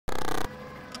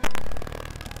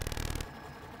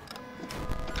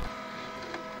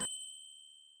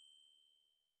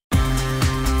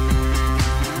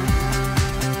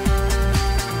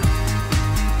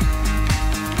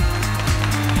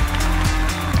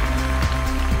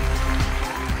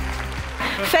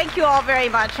thank you all very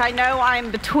much. I know I'm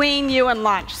between you and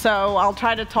lunch, so I'll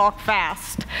try to talk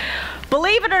fast.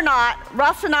 Believe it or not,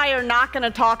 Russ and I are not going to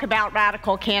talk about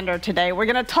radical candor today. We're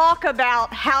going to talk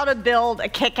about how to build a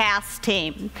kick-ass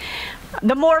team.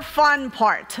 The more fun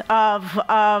part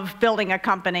of building a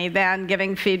company than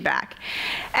giving feedback.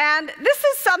 And this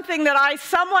is something that I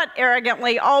somewhat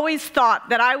arrogantly always thought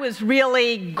that I was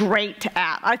really great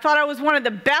at. I thought I was one of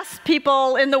the best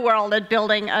people in the world at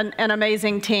building an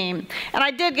amazing team. And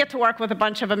I did get to work with a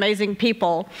bunch of amazing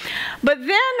people. But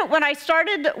then when I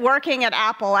started working at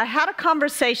Apple, I had a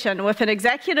conversation with an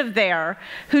executive there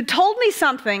who told me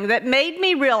something that made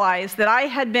me realize that I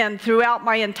had been, throughout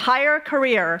my entire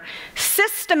career,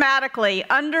 systematically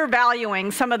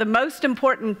undervaluing some of the most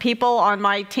important people on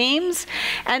my teams,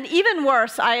 and even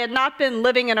worse, I had not been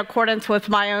living in accordance with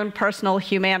my own personal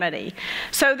humanity.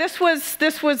 So this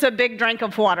was a big drink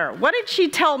of water. What did she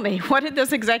tell me? What did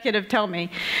this executive tell me?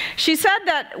 She said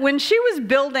that when she was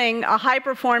building a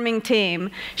high-performing team,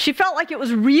 she felt like it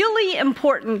was really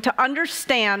important to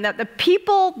understand that the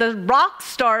people, the rock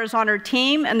stars on her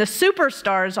team and the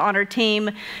superstars on her team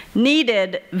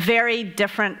needed very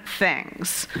different things.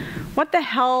 What the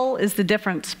hell is the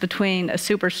difference between a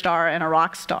superstar and a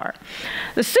rock star?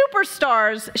 The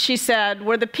superstars, she said,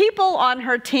 were the people on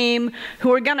her team who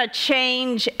were going to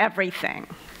change everything,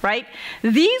 right?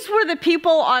 These were the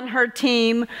people on her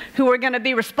team who were going to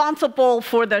be responsible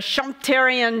for the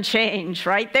Schumpeterian change,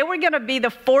 right? They were going to be the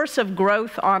force of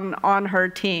growth on her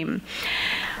team.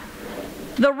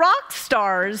 The rock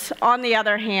stars, on the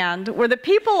other hand, were the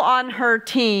people on her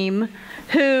team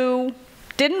who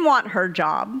didn't want her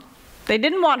job. They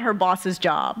didn't want her boss's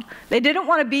job. They didn't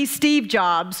want to be Steve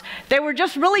Jobs. They were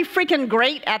just really freaking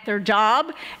great at their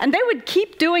job, and they would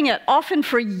keep doing it, often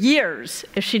for years,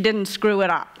 if she didn't screw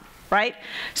it up. Right?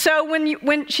 So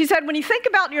she said, when you think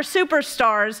about your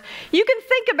superstars, you can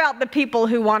think about the people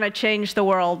who want to change the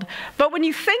world. But when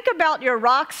you think about your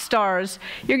rock stars,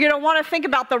 you're going to want to think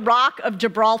about the Rock of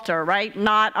Gibraltar, right?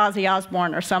 Not Ozzy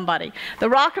Osbourne or somebody. The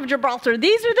Rock of Gibraltar.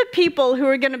 These are the people who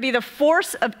are going to be the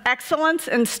force of excellence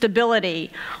and stability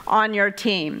on your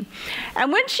team.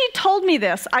 And when she told me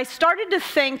this, I started to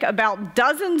think about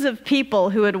dozens of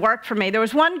people who had worked for me. There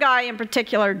was one guy in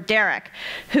particular, Derek,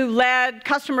 who led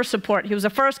customer support. He was the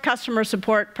first customer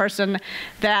support person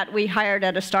that we hired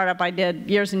at a startup I did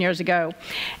years and years ago.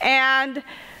 And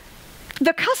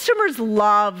the customers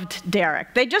loved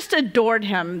Derek. They just adored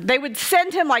him. They would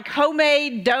send him like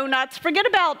homemade donuts. Forget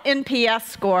about NPS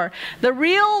score. The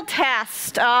real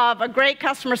test of a great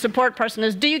customer support person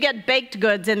is, do you get baked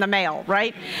goods in the mail,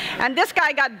 right? And this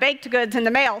guy got baked goods in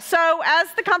the mail. So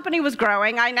as the company was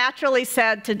growing, I naturally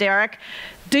said to Derek,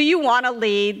 do you want to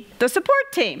lead the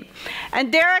support team?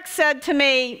 And Derek said to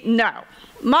me, no.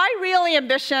 My real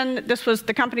ambition,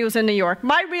 the company was in New York,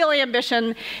 my real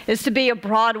ambition is to be a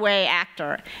Broadway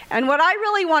actor. And what I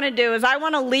really want to do is I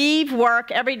want to leave work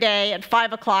every day at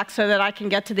 5 o'clock so that I can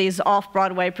get to these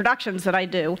off-Broadway productions that I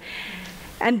do.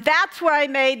 And that's where I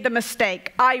made the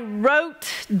mistake. I wrote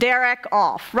Derek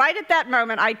off. Right at that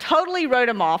moment, I totally wrote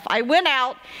him off. I went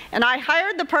out and I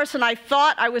hired the person I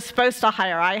thought I was supposed to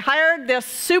hire. I hired this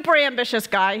super ambitious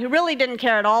guy who really didn't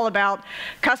care at all about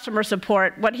customer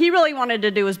support. What he really wanted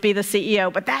to do was be the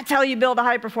CEO, but that's how you build a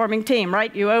high-performing team,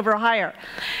 right? You overhire.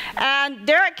 And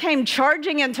Derek came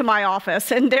charging into my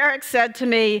office, and Derek said to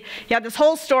me, he had this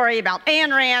whole story about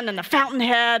Ayn Rand and the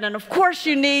fountainhead, and of course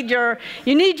you need your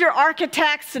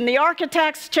architect, and the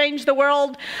architects change the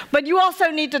world, but you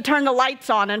also need to turn the lights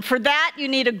on, and for that you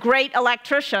need a great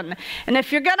electrician. And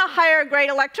if you're going to hire a great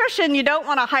electrician, you don't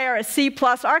want to hire a C+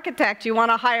 architect, you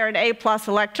want to hire an A+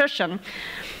 electrician.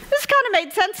 This kind of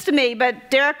made sense to me, but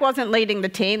Derek wasn't leading the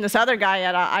team. This other guy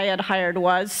I had hired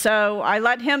was, so I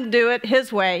let him do it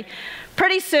his way.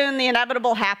 Pretty soon the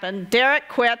inevitable happened. Derek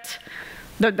quit.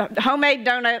 The homemade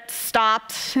donuts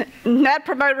stopped, net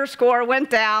promoter score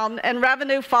went down, and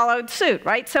revenue followed suit,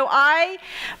 right? So by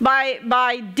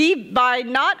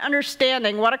not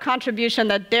understanding what a contribution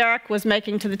that Derek was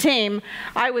making to the team,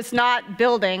 I was not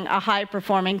building a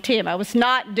high-performing team. I was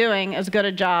not doing as good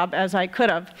a job as I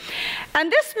could have.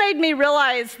 And this made me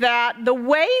realize that the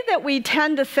way that we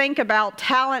tend to think about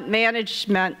talent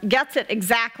management gets it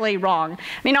exactly wrong.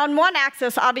 I mean, on one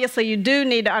axis, obviously, you do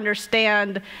need to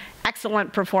understand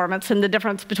excellent performance and the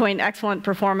difference between excellent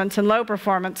performance and low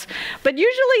performance. But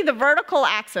usually the vertical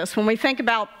axis, when we think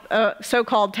about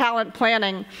so-called talent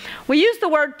planning, we use the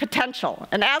word potential.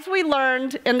 And as we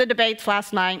learned in the debates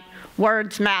last night,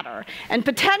 words matter. And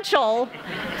potential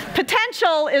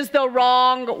is the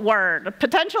wrong word.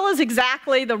 Potential is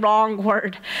exactly the wrong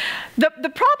word. The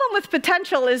problem with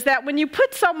potential is that when you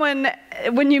put someone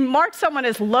when you mark someone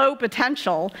as low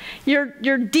potential, you're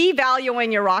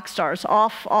devaluing your rock stars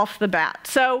off the bat.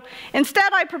 So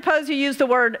instead, I propose you use the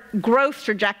word growth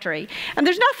trajectory. And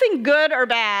there's nothing good or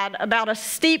bad about a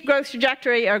steep growth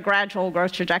trajectory or a gradual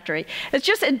growth trajectory. It's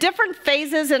just at different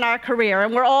phases in our career,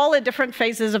 and we're all at different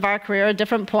phases of our career at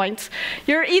different points.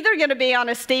 You're either going to be on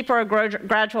a steep or a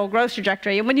gradual growth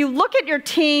trajectory. And when you look at your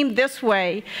team this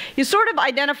way, you sort of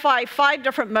identify 5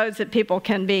 different modes that people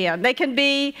can be in. They can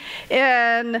be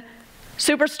in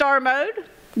superstar mode.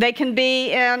 They can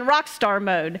be in rock star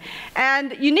mode.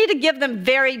 And you need to give them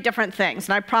very different things.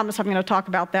 And I promise I'm going to talk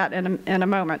about that in a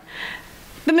moment.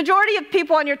 The majority of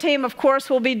people on your team, of course,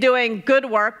 will be doing good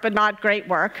work, but not great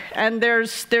work. And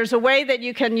there's a way that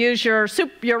you can use your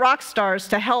rock stars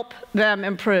to help them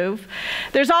improve.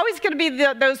 There's always going to be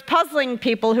those puzzling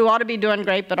people who ought to be doing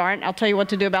great, but aren't. I'll tell you what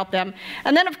to do about them.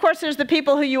 And then, of course, there's the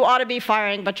people who you ought to be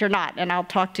firing, but you're not. And I'll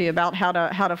talk to you about how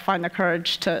to find the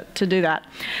courage to do that.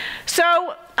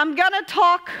 So I'm going to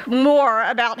talk more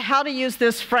about how to use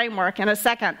this framework in a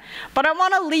second, but I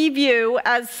want to leave you,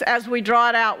 as we draw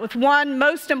it out, with one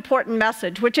most important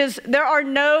message, which is there are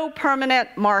no permanent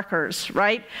markers,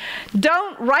 right?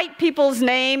 Don't write people's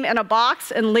name in a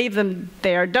box and leave them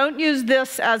there. Don't use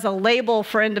this as a label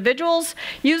for individuals.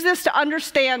 Use this to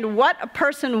understand what a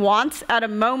person wants at a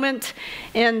moment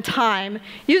in time.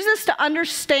 Use this to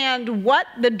understand what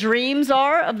the dreams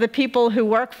are of the people who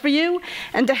work for you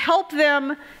and to help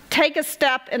them take a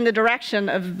step in the direction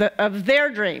of their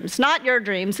dreams, not your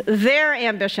dreams, their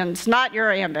ambitions, not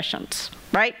your ambitions,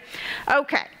 right?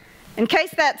 Okay. In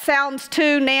case that sounds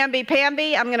too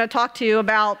namby-pamby, I'm going to talk to you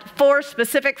about 4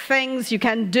 specific things you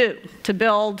can do to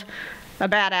build a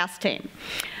badass team.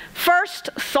 First,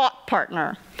 thought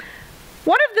partner.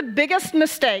 One of the biggest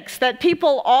mistakes that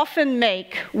people often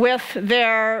make with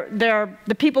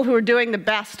the people who are doing the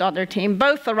best on their team,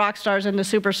 both the rock stars and the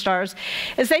superstars,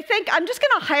 is they think, I'm just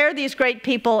going to hire these great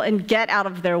people and get out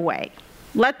of their way.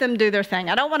 Let them do their thing.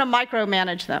 I don't want to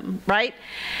micromanage them, right?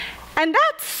 And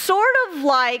that's sort of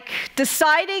like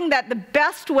deciding that the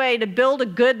best way to build a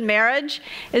good marriage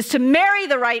is to marry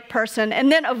the right person and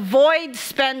then avoid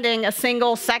spending a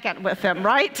single second with them,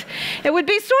 right? It would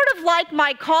be sort of like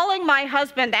my calling my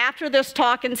husband after this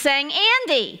talk and saying,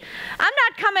 Andy, I'm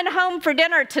not coming home for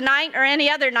dinner tonight or any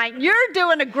other night. You're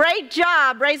doing a great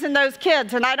job raising those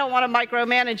kids, and I don't want to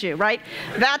micromanage you, right?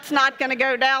 That's not going to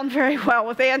go down very well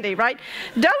with Andy, right?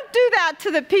 Don't do that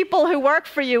to the people who work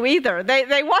for you either.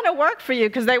 They want to work for you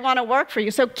because they want to work for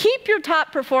you. So keep your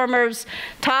top performers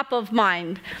top of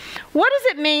mind. What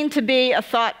does it mean to be a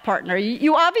thought partner?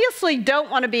 You obviously don't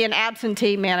want to be an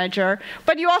absentee manager,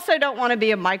 but you also don't want to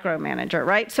be a micromanager,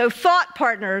 right? So thought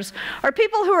partners are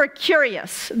people who are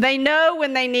curious. They know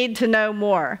when they need to know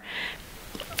more.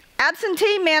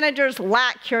 Absentee managers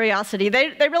lack curiosity.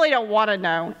 They really don't want to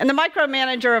know. And the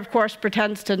micromanager, of course,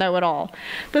 pretends to know it all.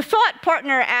 The thought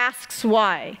partner asks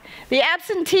why. The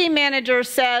absentee manager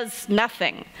says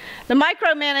nothing. The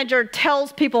micromanager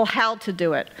tells people how to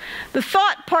do it. The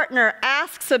thought partner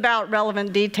asks about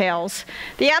relevant details.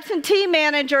 The absentee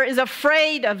manager is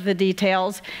afraid of the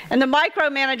details, and the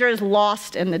micromanager is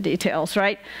lost in the details,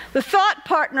 right? The thought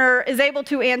partner is able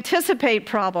to anticipate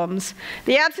problems.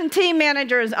 The absentee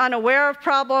manager is unaware of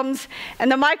problems,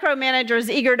 and the micromanager is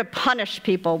eager to punish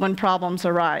people when problems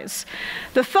arise.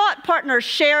 The thought partner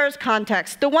shares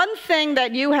context. The one thing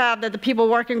that you have that the people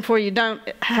working for you don't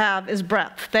have is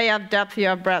breadth. They have depth, you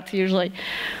have breadth usually.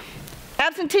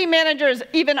 Absentee manager is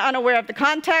even unaware of the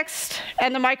context,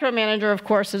 and the micromanager, of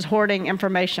course, is hoarding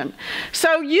information.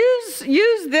 So use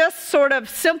this sort of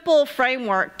simple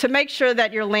framework to make sure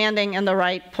that you're landing in the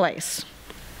right place.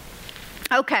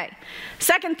 Okay,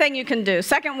 second thing you can do,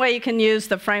 second way you can use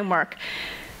the framework.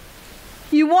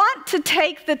 You want to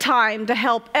take the time to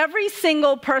help every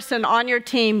single person on your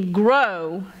team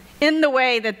grow in the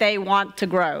way that they want to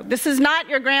grow. This is not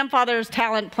your grandfather's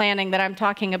talent planning that I'm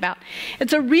talking about.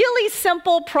 It's a really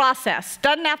simple process,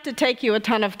 doesn't have to take you a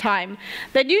ton of time,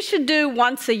 that you should do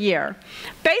once a year.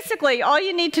 Basically, all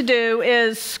you need to do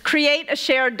is create a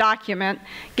shared document,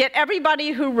 get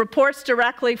everybody who reports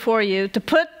directly for you to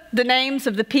put the names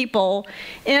of the people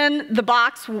in the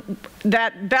box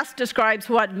that best describes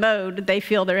what mode they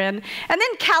feel they're in, and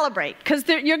then calibrate, because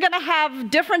you're going to have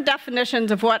different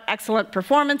definitions of what excellent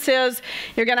performance is.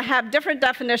 You're going to have different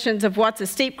definitions of what's a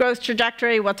steep growth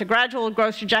trajectory, what's a gradual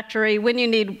growth trajectory, when you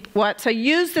need what. So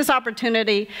use this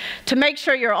opportunity to make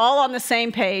sure you're all on the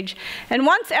same page. And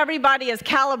once everybody is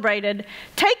calibrated,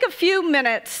 take a few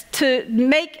minutes to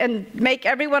make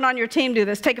everyone on your team do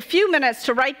this. Take a few minutes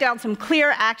to write down some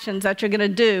clear actions that you're going to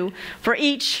do for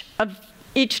each of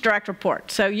each direct report.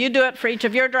 So you do it for each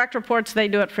of your direct reports, they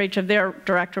do it for each of their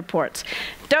direct reports.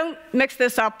 Don't mix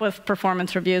this up with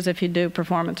performance reviews if you do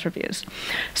performance reviews.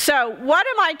 So what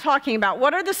am I talking about?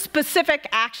 What are the specific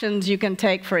actions you can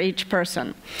take for each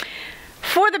person?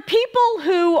 For the people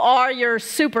who are your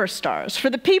superstars,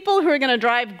 for the people who are going to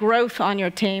drive growth on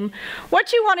your team,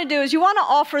 what you want to do is you want to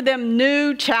offer them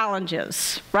new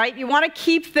challenges, right? You want to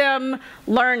keep them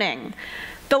learning.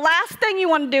 The last thing you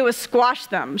want to do is squash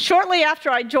them. Shortly after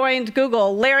I joined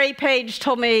Google, Larry Page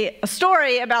told me a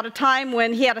story about a time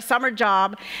when he had a summer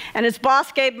job and his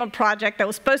boss gave him a project that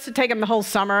was supposed to take him the whole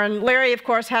summer. And Larry, of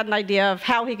course, had an idea of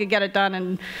how he could get it done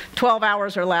in 12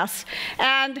 hours or less.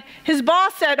 And his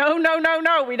boss said, oh, no, no,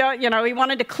 no, we don't, he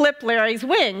wanted to clip Larry's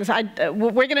wings. We're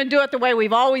going to do it the way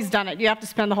we've always done it. You have to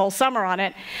spend the whole summer on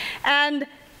it. And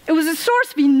it was a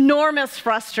source of enormous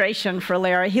frustration for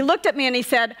Larry. He looked at me and he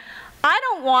said, I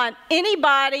don't want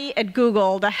anybody at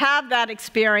Google to have that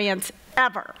experience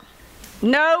ever.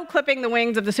 No clipping the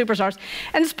wings of the superstars.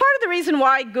 And it's part of the reason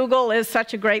why Google is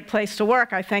such a great place to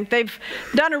work, I think. They've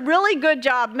done a really good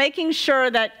job making sure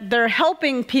that they're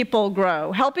helping people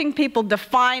grow, helping people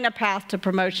define a path to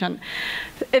promotion.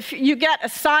 If you get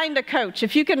assigned a coach,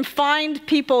 if you can find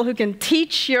people who can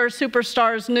teach your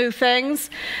superstars new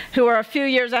things, who are a few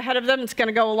years ahead of them, it's going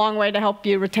to go a long way to help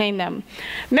you retain them.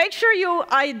 Make sure you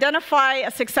identify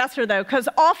a successor, though, because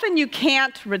often you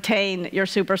can't retain your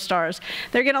superstars.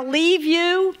 They're going to leave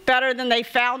you better than they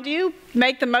found you.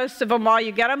 Make the most of them while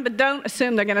you get them, but don't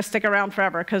assume they're going to stick around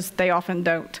forever, because they often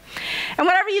don't. And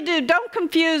whatever you do, don't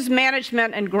confuse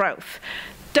management and growth.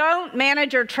 Don't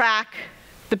manage or track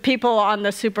the people on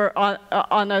the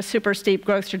super steep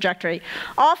growth trajectory.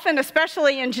 Often,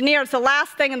 especially engineers, the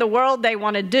last thing in the world they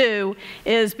want to do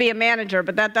is be a manager,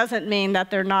 but that doesn't mean that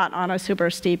they're not on a super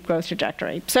steep growth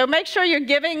trajectory. So make sure you're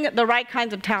giving the right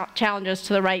kinds of challenges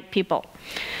to the right people.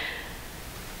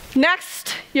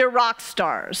 Next, your rock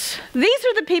stars. These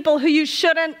are the people who you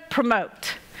shouldn't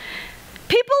promote.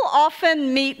 People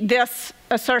often meet this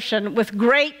assertion with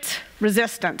great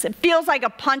resistance. It feels like a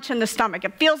punch in the stomach.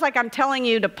 It feels like I'm telling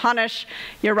you to punish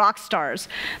your rock stars.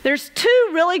 There's two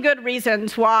really good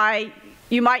reasons why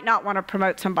you might not want to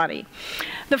promote somebody.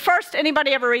 The first,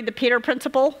 anybody ever read The Peter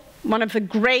Principle? One of the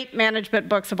great management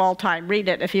books of all time. Read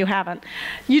it if you haven't.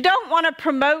 You don't want to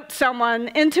promote someone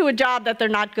into a job that they're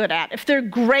not good at. If they're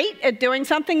great at doing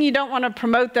something, you don't want to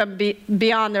promote them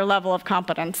beyond their level of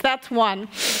competence. That's one.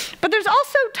 But there's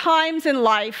also times in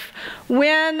life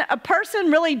when a person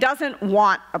really doesn't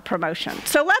want a promotion.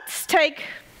 So let's take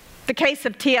the case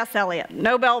of T.S. Eliot,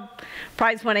 Nobel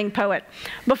Prize-winning poet.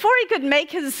 Before he could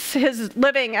make his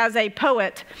living as a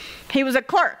poet, he was a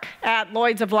clerk at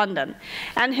Lloyd's of London.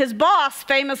 And his boss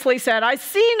famously said, I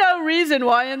see no reason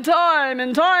why in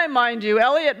time, mind you,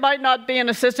 Eliot might not be an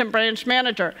assistant branch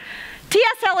manager.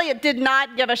 T.S. Eliot did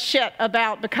not give a shit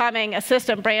about becoming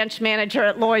assistant branch manager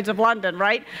at Lloyd's of London,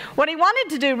 right? What he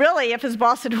wanted to do, really, if his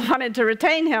boss had wanted to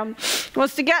retain him,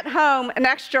 was to get home an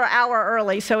extra hour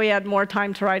early so he had more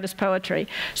time to write his poetry.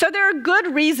 So there are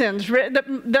good reasons.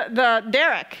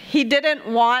 Derek, he didn't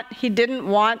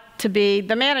want to be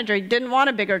the manager. He didn't want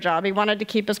a bigger job. He wanted to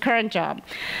keep his current job.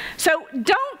 So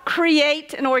don't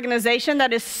create an organization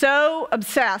that is so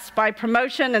obsessed by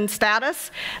promotion and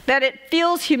status that it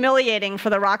feels humiliating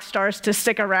for the rock stars to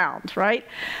stick around, right?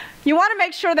 You want to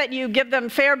make sure that you give them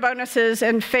fair bonuses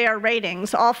and fair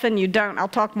ratings. Often you don't. I'll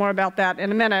talk more about that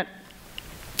in a minute.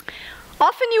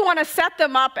 Often you want to set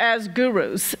them up as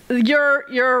gurus.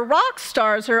 Your rock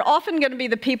stars are often going to be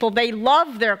the people, they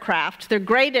love their craft, they're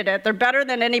great at it, they're better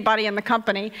than anybody in the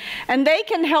company, and they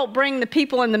can help bring the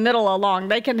people in the middle along.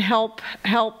 They can help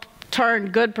turn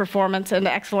good performance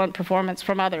into excellent performance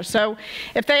from others. So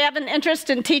if they have an interest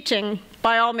in teaching,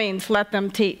 by all means, let them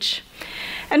teach.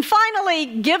 And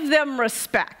finally, give them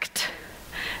respect.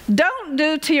 Don't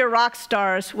do to your rock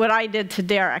stars what I did to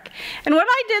Derek. And what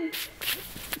I did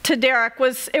to Derek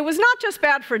was, it was not just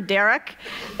bad for Derek,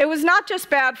 it was not just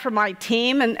bad for my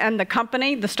team and the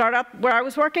company, the startup where I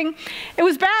was working, it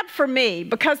was bad for me,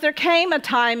 because there came a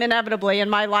time inevitably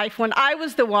in my life when I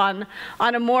was the one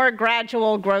on a more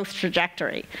gradual growth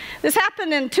trajectory. This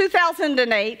happened in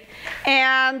 2008,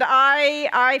 and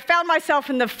I found myself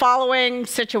in the following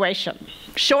situation.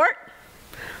 Short,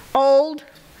 old,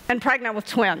 and pregnant with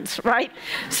twins, right?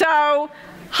 So,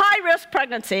 high-risk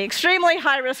pregnancy, extremely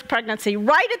high-risk pregnancy.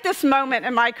 Right at this moment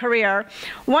in my career,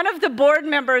 one of the board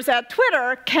members at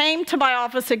Twitter came to my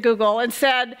office at Google and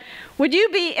said, would you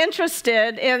be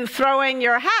interested in throwing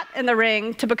your hat in the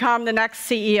ring to become the next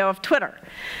CEO of Twitter?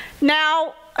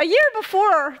 Now, a year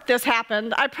before this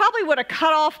happened, I probably would have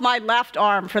cut off my left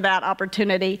arm for that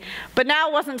opportunity, but now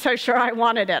I wasn't so sure I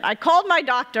wanted it. I called my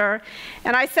doctor,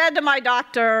 and I said to my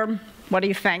doctor, "What do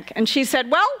you think?" And she said,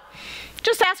 "Well,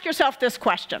 just ask yourself this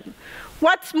question.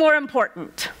 What's more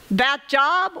important, that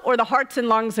job or the hearts and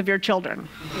lungs of your children?"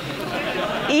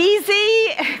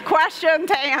 Easy question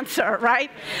to answer,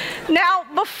 right? Now,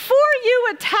 before you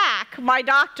attack my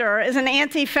doctor as an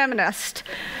anti-feminist,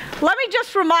 let me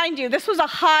just remind you, this was a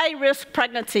high-risk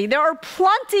pregnancy. There are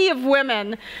plenty of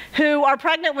women who are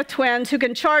pregnant with twins who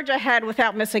can charge ahead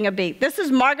without missing a beat. This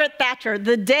is Margaret Thatcher,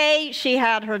 the day she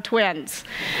had her twins.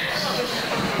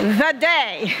 The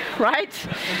day, right?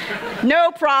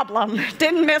 No problem,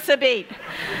 didn't miss a beat.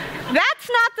 That's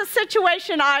not the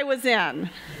situation I was in.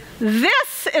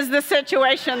 This is the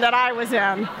situation that I was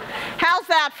in. How's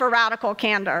that for radical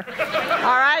candor?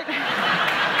 All right?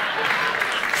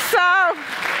 So,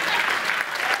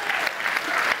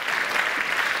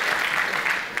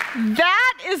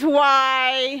 that is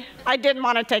why I didn't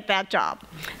want to take that job.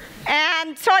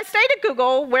 And so I stayed at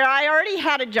Google, where I already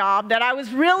had a job that I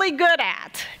was really good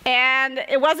at. And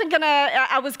I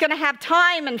was gonna have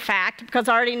time, in fact, because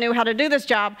I already knew how to do this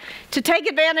job, to take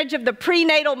advantage of the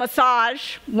prenatal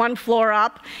massage, one floor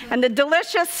up, and the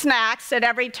delicious snacks at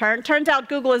every turn. Turns out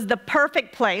Google is the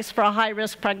perfect place for a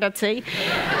high-risk pregnancy.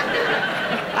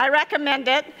 I recommend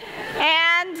it.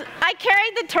 And I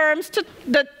carried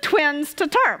the twins to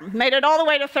term, made it all the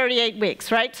way to 38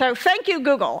 weeks, right? So thank you,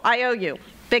 Google. I owe you.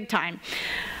 Big time.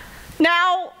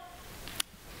 Now,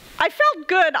 I felt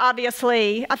good,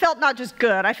 obviously. I felt not just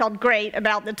good, I felt great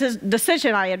about the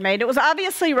decision I had made. It was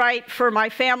obviously right for my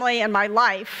family and my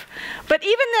life. But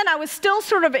even then, I was still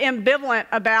sort of ambivalent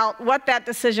about what that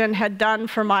decision had done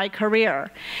for my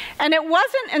career. And it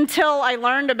wasn't until I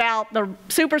learned about the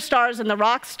superstars and the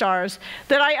rock stars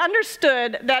that I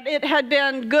understood that it had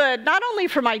been good, not only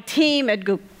for my team at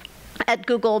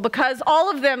Google, because all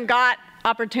of them got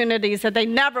opportunities that they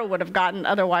never would have gotten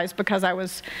otherwise because I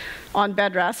was on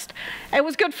bed rest. It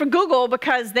was good for Google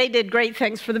because they did great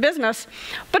things for the business,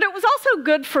 but it was also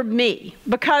good for me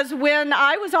because when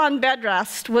I was on bed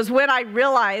rest was when I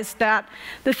realized that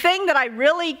the thing that I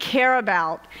really care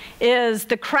about is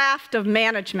the craft of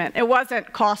management. It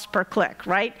wasn't cost per click,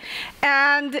 right?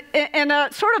 And in a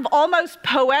sort of almost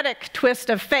poetic twist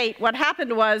of fate, what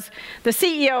happened was the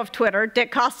CEO of Twitter,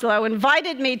 Dick Costolo,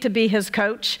 invited me to be his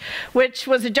coach, which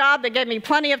was a job that gave me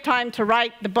plenty of time to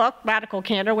write the book, Radical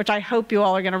Candor, which I hope you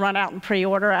all are going to run out and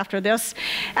pre-order after this,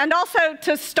 and also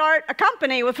to start a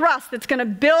company with Russ that's going to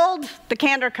build the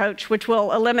Candor Coach, which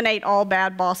will eliminate all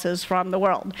bad bosses from the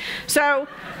world. So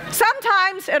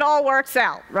sometimes it all works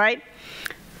out, right?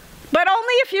 But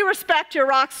only if you respect your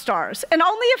rock stars, and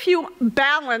only if you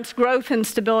balance growth and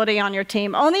stability on your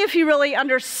team, only if you really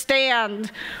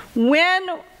understand when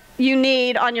you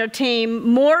need on your team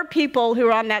more people who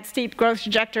are on that steep growth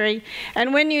trajectory,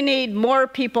 and when you need more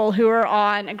people who are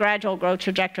on a gradual growth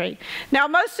trajectory. Now,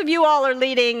 most of you all are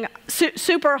leading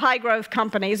super high growth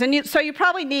companies, and so you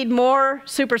probably need more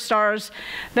superstars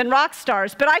than rock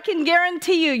stars, but I can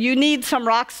guarantee you, you need some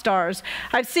rock stars.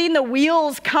 I've seen the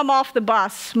wheels come off the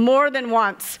bus more than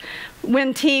once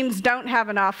when teams don't have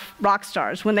enough rock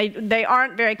stars, when they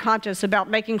aren't very conscious about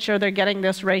making sure they're getting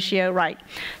this ratio right.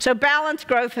 So balance,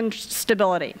 growth, and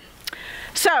stability.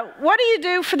 So what do you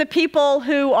do for the people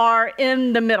who are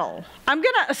in the middle? I'm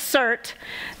going to assert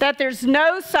that there's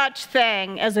no such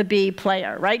thing as a B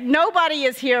player, right? Nobody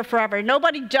is here forever.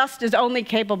 Nobody just is only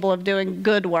capable of doing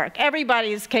good work.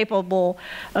 Everybody is capable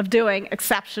of doing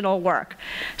exceptional work.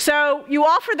 So you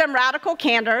offer them radical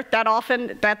candor.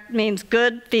 That means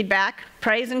good feedback,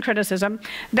 praise and criticism.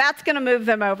 That's going to move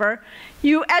them over.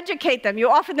 You educate them. You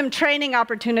offer them training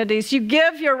opportunities. You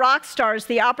give your rock stars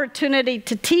the opportunity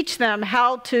to teach them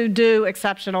how to do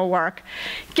exceptional work.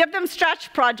 Give them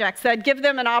stretch projects that give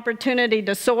them an opportunity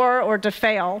to soar or to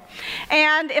fail.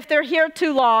 And if they're here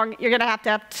too long, you're going to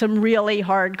have some really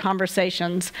hard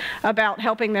conversations about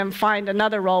helping them find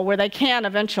another role where they can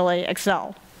eventually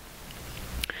excel.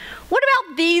 What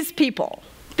about these people?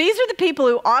 These are the people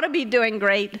who ought to be doing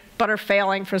great but are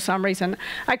failing for some reason.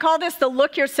 I call this the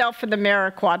look yourself in the mirror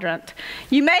quadrant.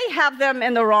 You may have them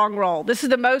in the wrong role. This is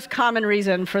the most common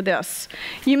reason for this.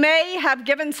 You may have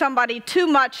given somebody too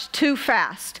much too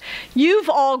fast. You've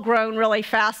all grown really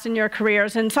fast in your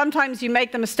careers, and sometimes you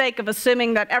make the mistake of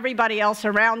assuming that everybody else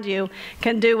around you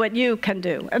can do what you can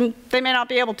do, and they may not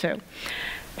be able to.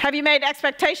 Have you made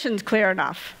expectations clear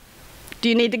enough? Do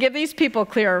you need to give these people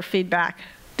clearer feedback?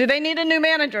 Do they need a new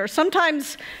manager?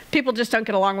 Sometimes people just don't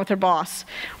get along with their boss.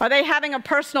 Are they having a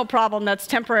personal problem that's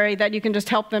temporary that you can just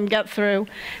help them get through?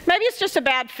 Maybe it's just a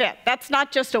bad fit. That's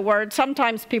not just a word.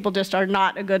 Sometimes people just are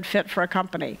not a good fit for a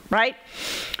company, right?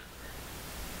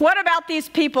 What about these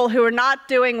people who are not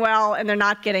doing well and they're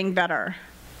not getting better?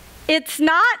 It's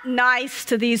not nice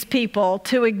to these people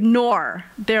to ignore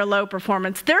their low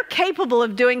performance. They're capable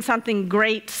of doing something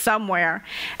great somewhere.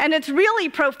 And it's really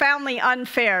profoundly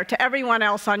unfair to everyone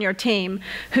else on your team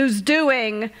who's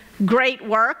doing great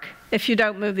work if you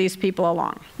don't move these people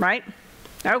along, right?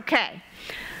 Okay.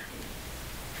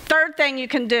 Third thing you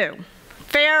can do,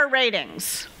 fair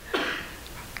ratings.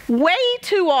 Way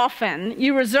too often,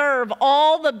 you reserve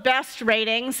all the best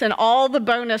ratings and all the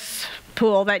bonus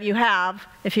pool that you have,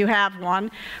 if you have one,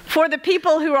 for the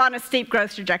people who are on a steep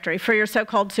growth trajectory, for your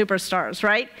so-called superstars,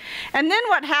 right? And then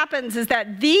what happens is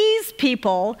that these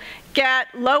people get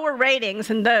lower ratings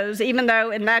than those, even though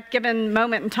in that given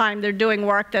moment in time they're doing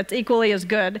work that's equally as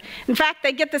good. In fact,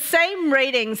 they get the same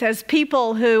ratings as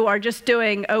people who are just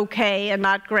doing okay and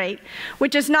not great,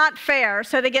 which is not fair,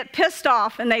 so they get pissed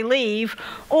off and they leave,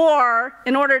 or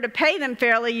in order to pay them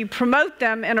fairly, you promote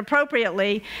them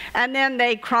inappropriately, and then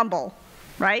they crumble,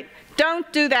 right?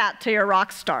 Don't do that to your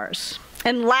rock stars.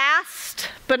 And last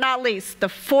but not least, the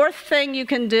fourth thing you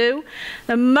can do,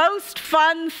 the most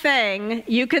fun thing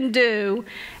you can do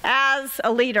as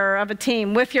a leader of a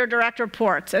team with your direct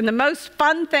reports, and the most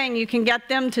fun thing you can get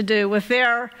them to do with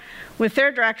their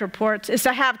direct reports is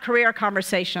to have career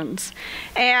conversations.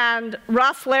 And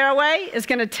Russ Laraway is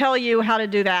going to tell you how to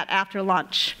do that after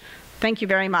lunch. Thank you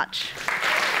very much.